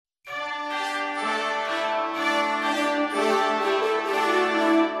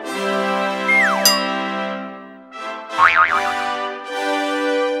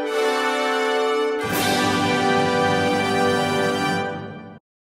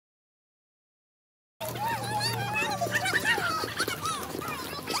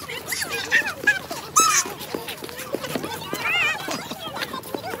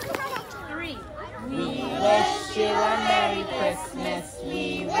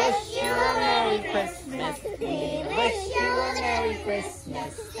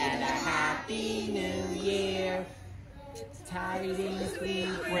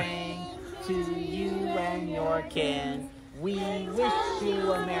your kin. We wish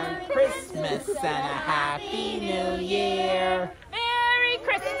you a Merry Christmas and a Happy New Year. Merry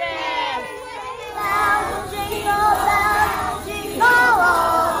Christmas! Jingle bells, jingle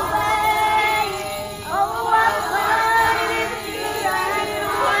all the way. Oh, what fun it is to ride in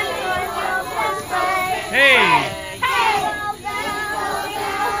one-horse open sleigh. Hey!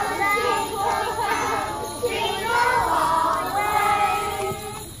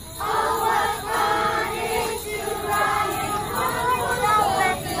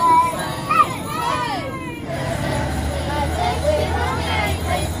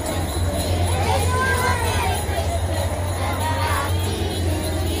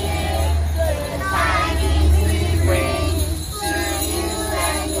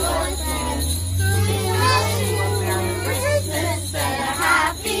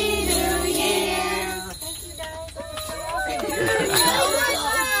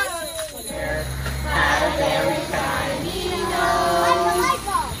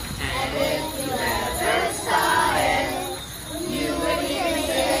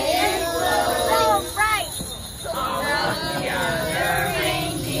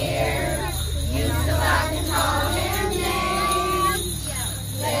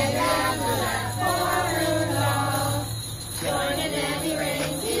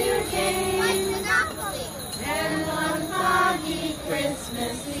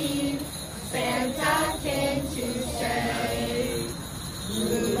 Christmas Eve, Santa came to say,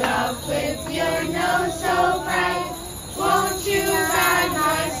 Rudolph, with your nose so bright, won't you ride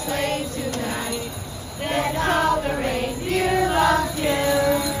my sleigh tonight? Then all the reindeer loved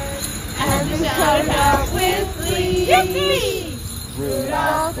him, and they shouted out with glee, Yippee!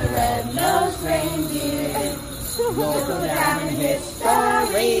 Rudolph the red-nosed reindeer will go down in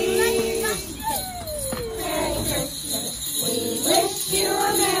history. We wish you a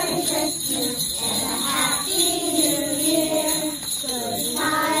Merry Christmas and a Happy New Year. Good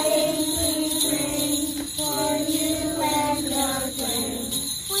tidings we bring for you and your friends.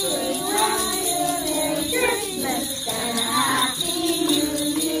 We wish you a Merry Christmas and a Happy New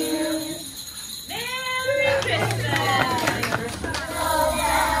Year. Merry Christmas! Jingle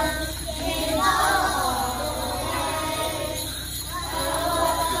bells, jingle all the way. Oh,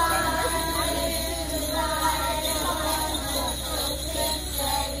 what fun it is to ride in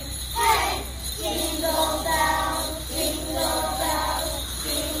Hey, jingle bells, jingle bells,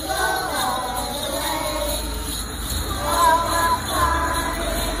 jingle all the way. Oh, what fun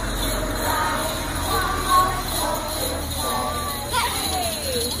it is to ride in one-horse open sleigh.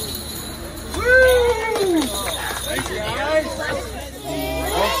 Woo! Thank you, guys. We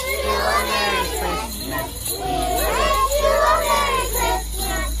wish you a Merry Christmas. We wish you a Merry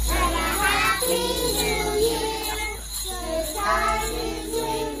Christmas and a Happy New Year. Good tidings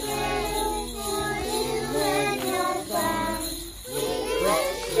we bring for you and your friends. We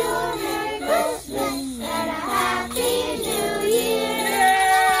wish you a Merry Christmas and a Happy New Year.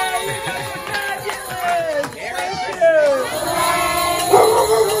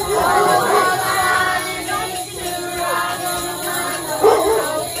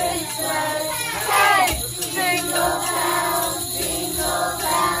 Hey, jingle bells, jingle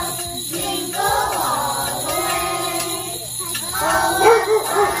bells, jingle all the way. Oh, what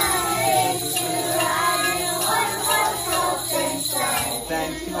fun it is to ride in a one-horse open sleigh.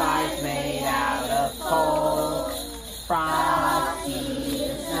 Thanks to lights made out of coal. Frosty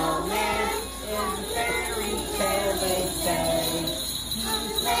the Snowman is a fairy tale, they say.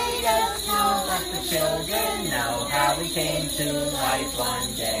 He's made of snow, but the children know how he came to life one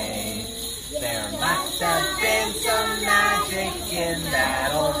day. There must have been some magic in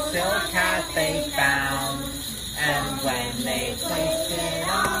that old silk hat they found. And when they placed it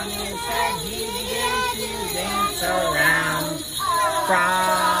on his head, he began to dance around.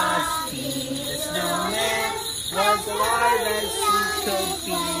 Frosty the Snowman was alive as he could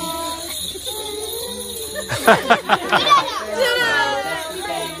be. That's the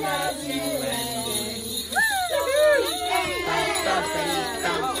same as you and me.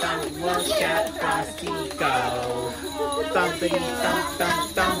 Thump, look at Frosty go. Thumpity thump,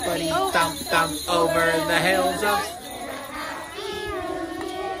 thumpity thump, thump over the hills of.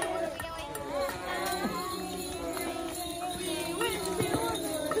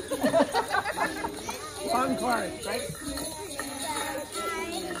 Fun part, right?